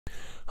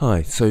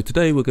Hi, so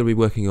today we're going to be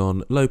working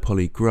on low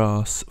poly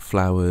grass,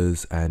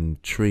 flowers and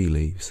tree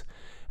leaves,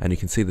 and you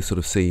can see the sort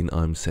of scene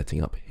I'm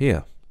setting up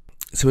here.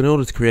 So in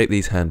order to create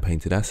these hand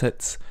painted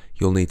assets,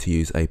 you'll need to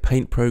use a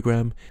paint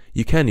program.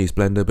 You can use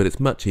Blender, but it's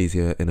much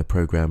easier in a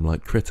program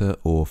like Krita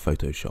or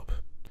Photoshop.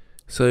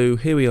 So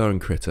here we are in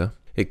Krita.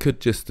 It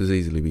could just as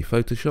easily be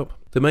Photoshop.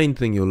 The main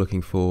thing you're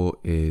looking for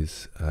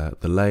is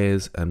the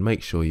layers, and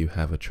make sure you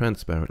have a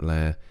transparent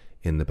layer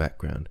in the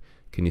background.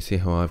 Can you see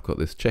how I've got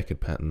this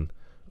checkered pattern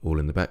all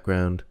in the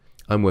background?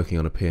 I'm working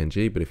on a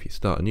PNG, but if you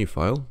start a new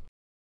file,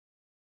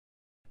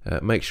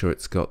 make sure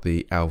it's got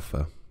the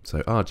alpha, so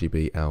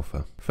RGB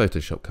alpha.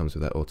 Photoshop comes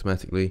with that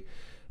automatically,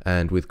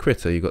 and with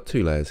Krita you've got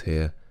two layers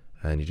here,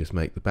 and you just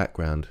make the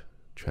background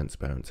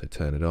transparent, so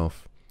turn it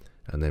off,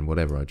 and then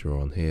whatever I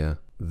draw on here,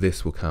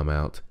 this will come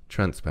out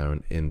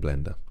transparent in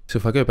Blender. So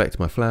if I go back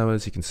to my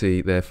flowers, you can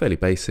see they're fairly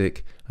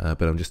basic,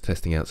 but I'm just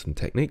testing out some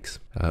techniques.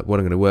 What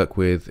I'm going to work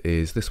with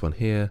is this one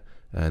here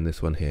and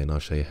this one here, and I'll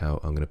show you how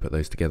I'm going to put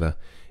those together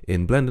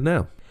in Blender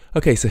now.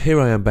 Okay, so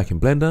here I am back in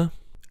Blender,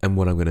 and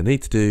what I'm going to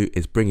need to do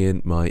is bring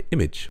in my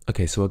image.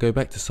 Okay, so I'll go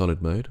back to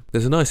solid mode.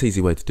 There's a nice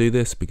easy way to do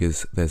this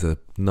because there's a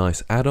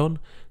nice add-on.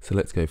 So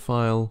let's go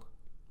File,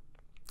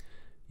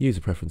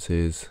 User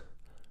Preferences,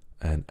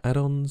 and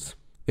Add-ons.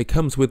 It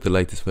comes with the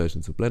latest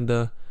versions of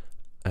Blender,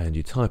 and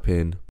you type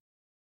in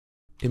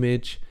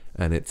image,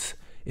 and it's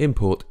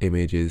import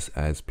images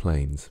as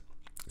planes.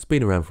 It's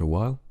been around for a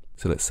while,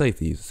 so let's save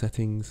the user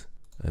settings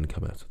and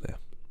come out of there.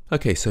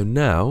 Okay, so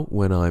now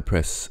when I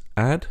press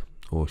add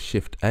or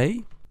Shift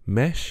A,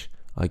 mesh,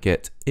 I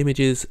get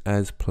images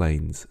as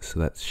planes. So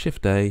that's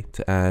Shift A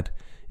to add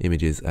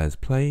images as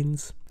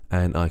planes,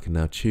 and I can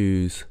now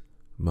choose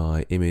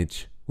my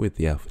image with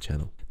the alpha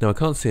channel. Now I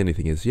can't see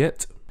anything as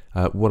yet.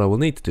 What I will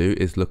need to do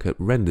is look at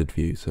rendered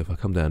view. So if I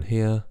come down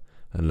here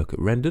and look at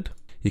rendered,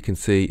 you can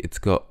see it's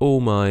got all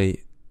my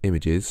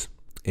images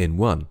in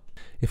one.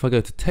 If I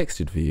go to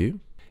textured view,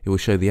 it will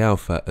show the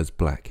alpha as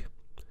black,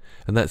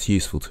 and that's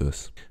useful to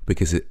us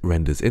because it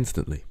renders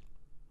instantly.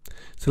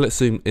 So let's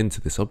zoom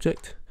into this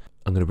object.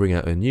 I'm going to bring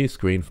out a new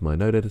screen for my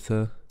node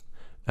editor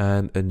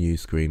and a new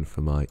screen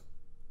for my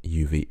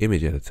UV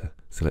image editor.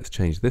 So let's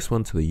change this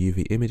one to the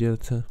UV image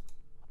editor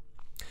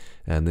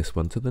and this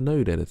one to the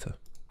node editor.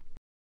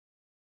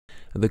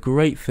 And the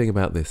great thing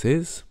about this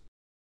is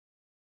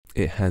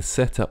it has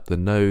set up the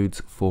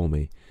nodes for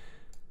me.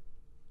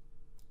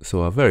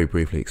 So I'll very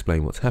briefly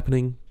explain what's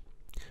happening.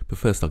 But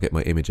first I'll get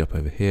my image up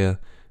over here.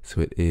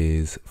 So it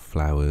is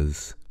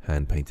flowers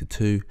hand painted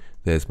 2.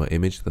 There's my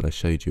image that I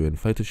showed you in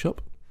Photoshop.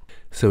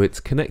 So it's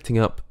connecting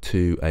up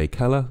to a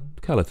color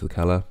to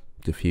color,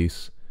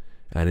 diffuse,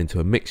 and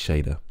into a mix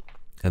shader.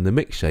 And the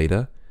mix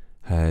shader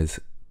has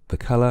the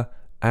color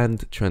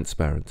and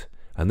transparent.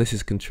 And this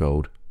is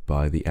controlled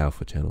by the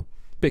alpha channel.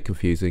 Bit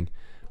confusing,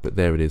 but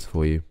there it is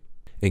for you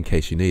in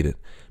case you need it.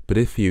 But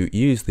if you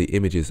use the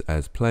images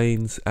as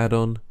planes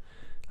add-on,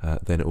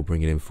 then it will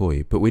bring it in for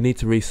you. But we need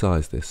to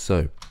resize this.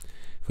 So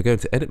if I go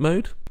into edit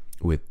mode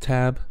with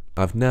tab,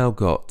 I've now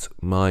got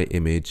my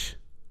image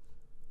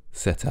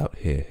set out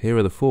here. Here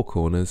are the four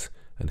corners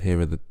and here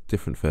are the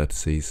different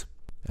vertices,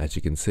 as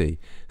you can see.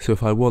 So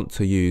if I want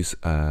to use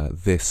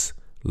this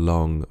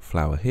long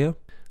flower here,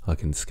 I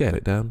can scale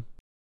it down,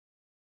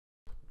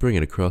 bring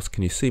it across.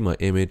 Can you see my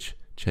image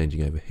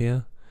changing over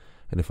here?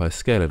 And if I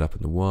scale it up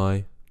in the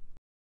Y,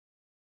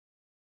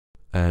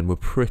 and we're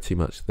pretty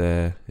much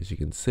there, as you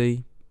can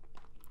see.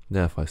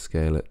 Now if I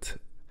scale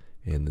it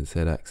in the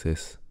Z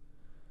axis,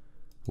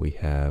 we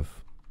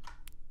have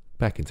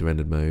back into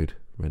rendered mode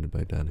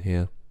down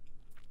here,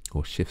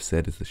 or Shift Z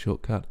is the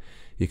shortcut.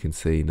 You can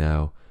see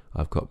now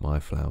I've got my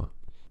flower.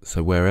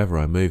 So wherever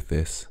I move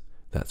this,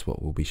 that's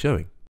what we'll be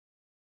showing.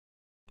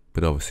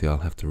 But obviously I'll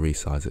have to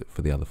resize it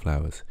for the other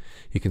flowers.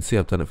 You can see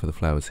I've done it for the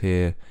flowers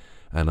here,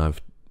 and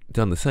I've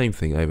done the same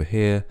thing over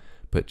here,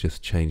 but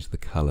just changed the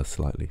color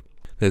slightly.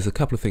 There's a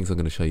couple of things I'm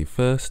going to show you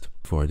first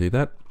before I do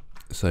that.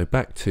 So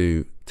back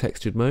to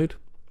textured mode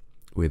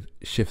with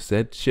Shift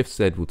Z. Shift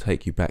Z will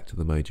take you back to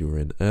the mode you were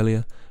in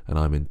earlier, and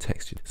I'm in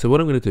textured. So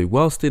what I'm going to do,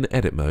 whilst in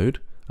edit mode,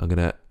 I'm going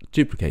to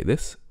duplicate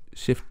this,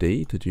 Shift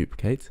D to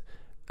duplicate,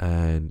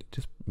 and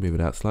just move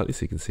it out slightly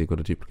so you can see I've got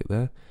a duplicate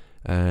there,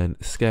 and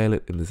scale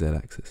it in the Z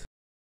axis.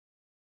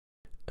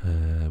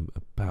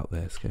 About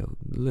there, scale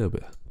a little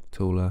bit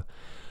taller,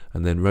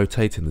 and then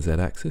rotate in the Z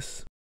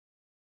axis.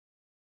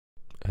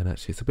 And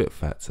actually it's a bit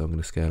fat, so I'm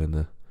going to scale in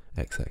the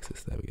X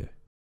axis. There we go.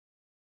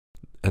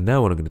 And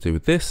now what I'm going to do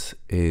with this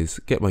is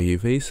get my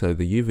UVs. So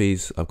the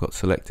UVs I've got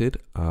selected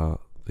are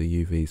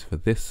the UVs for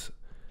this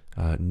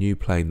new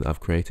plane that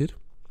I've created.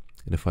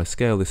 And if I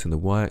scale this in the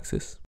Y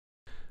axis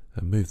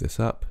and move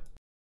this up,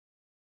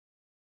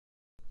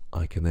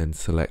 I can then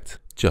select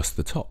just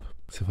the top.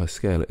 So if I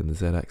scale it in the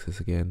Z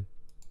axis again,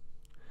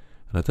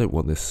 and I don't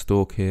want this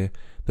stalk here.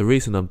 The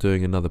reason I'm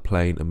doing another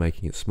plane and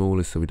making it small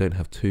is so we don't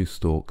have two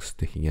stalks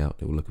sticking out.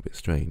 It will look a bit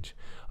strange.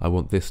 I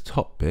want this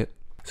top bit,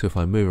 so if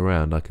I move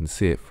around I can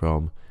see it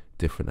from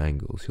different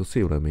angles. You'll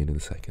see what I mean in a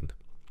second.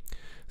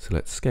 So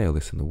let's scale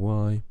this in the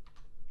Y.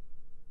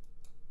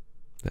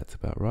 That's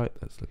about right,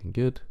 that's looking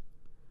good.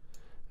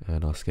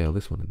 And I'll scale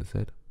this one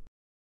instead.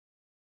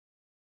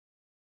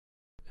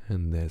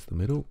 And there's the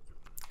middle.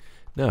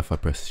 Now if I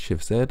press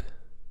Shift Z,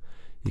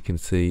 you can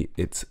see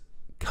it's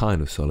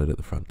kind of solid at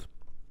the front.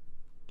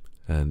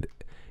 And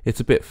it's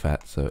a bit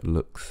fat, so it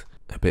looks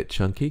a bit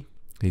chunky.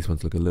 These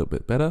ones look a little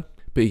bit better,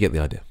 but you get the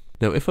idea.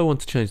 Now if I want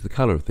to change the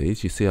color of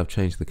these, you see I've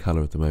changed the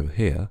color of them over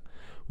here.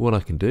 What I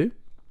can do,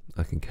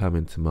 I can come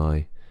into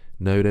my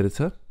node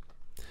editor.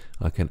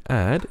 I can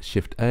add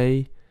Shift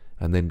A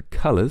and then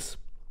colors.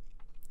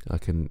 I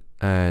can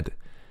add,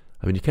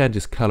 you can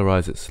just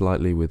colorize it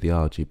slightly with the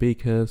RGB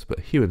curves, but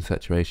hue and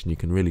saturation, you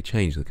can really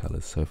change the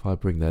colors. So if I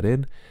bring that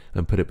in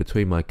and put it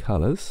between my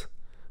colors,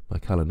 my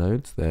color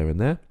nodes there and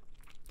there,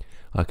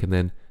 I can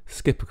then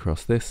skip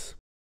across this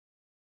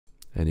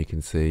and you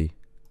can see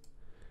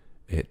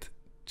it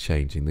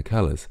changing the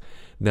colors.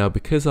 Now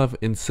because I've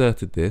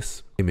inserted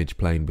this image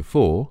plane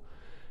before,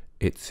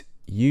 it's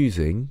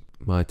using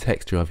my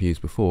texture I've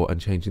used before and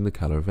changing the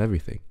color of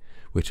everything,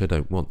 which I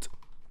don't want.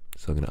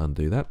 So I'm going to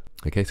undo that.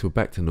 Okay, so we're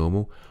back to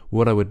normal.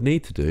 What I would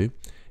need to do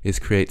is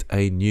create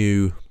a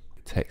new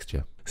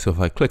texture. So if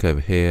I click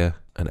over here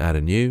and add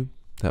a new,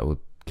 that will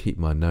keep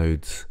my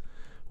nodes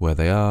where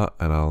they are,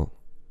 and I'll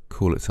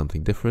call it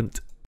something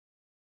different.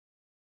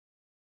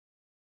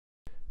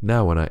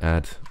 Now when I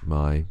add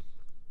my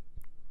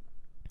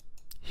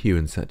hue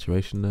and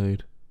saturation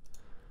node,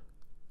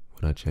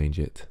 when I change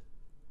it,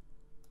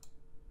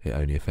 it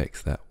only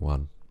affects that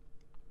one.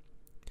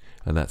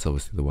 And that's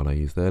obviously the one I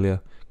used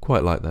earlier.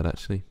 Quite like that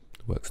actually,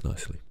 it works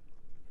nicely.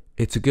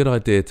 It's a good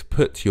idea to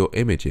put your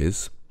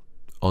images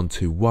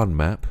onto one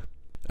map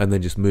and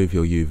then just move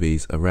your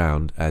UVs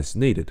around as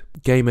needed.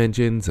 Game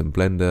engines and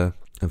Blender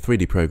and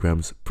 3D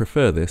programs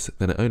prefer this,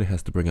 then it only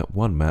has to bring up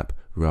one map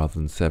rather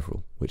than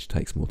several, which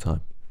takes more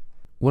time.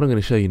 What I'm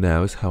going to show you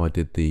now is how I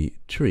did the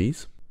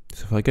trees.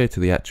 So if I go to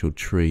the actual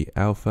tree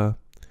alpha,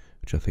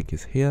 which I think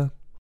is here,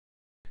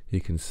 you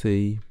can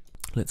see,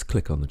 let's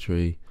click on the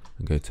tree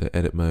and go to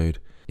edit mode.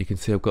 You can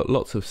see I've got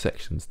lots of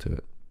sections to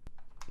it.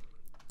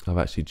 I've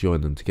actually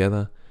joined them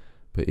together,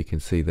 but you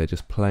can see they're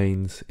just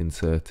planes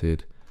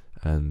inserted,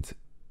 and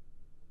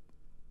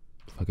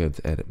if I go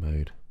into edit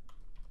mode,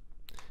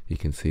 you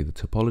can see the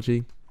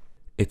topology.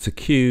 It's a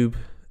cube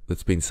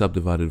that's been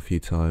subdivided a few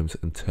times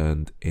and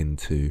turned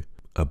into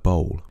a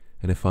bowl.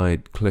 And if I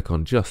click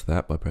on just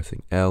that by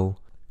pressing L,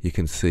 you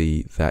can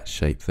see that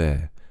shape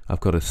there. I've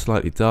got a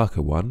slightly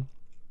darker one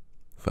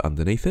for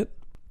underneath it,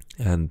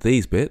 and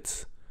these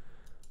bits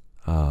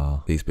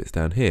are these bits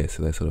down here,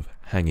 so they're sort of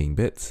hanging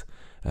bits,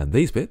 and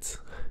these bits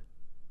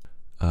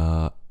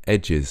are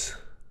edges,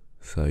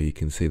 so you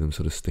can see them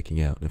sort of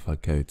sticking out. And if I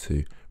go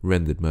to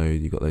rendered mode,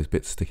 you've got those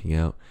bits sticking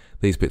out.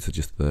 These bits are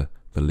just the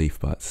leaf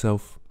by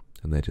itself,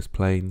 and they're just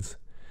planes.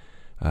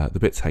 The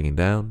bits hanging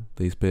down,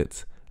 these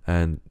bits,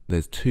 and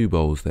there's two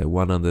bowls there,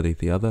 one underneath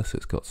the other, so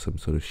it's got some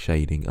sort of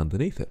shading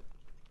underneath it.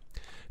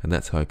 And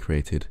that's how I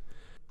created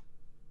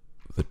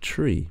the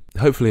tree.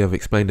 Hopefully I've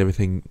explained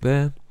everything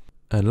there.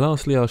 And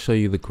lastly, I'll show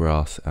you the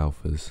grass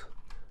alphas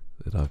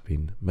that I've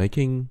been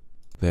making.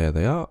 There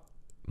they are,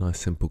 nice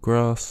simple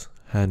grass,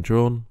 hand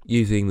drawn,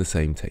 using the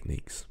same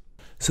techniques.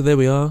 So there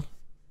we are.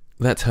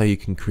 That's how you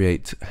can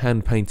create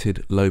hand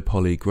painted low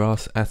poly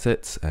grass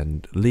assets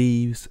and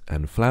leaves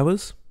and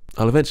flowers.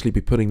 I'll eventually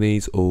be putting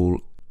these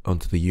all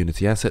onto the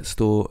Unity Asset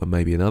Store and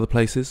maybe in other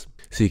places,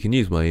 so you can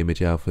use my image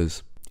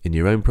alphas in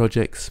your own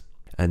projects,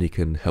 and you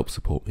can help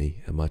support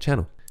me and my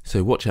channel.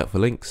 So watch out for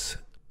links,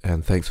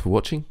 and thanks for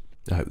watching.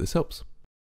 I hope this helps.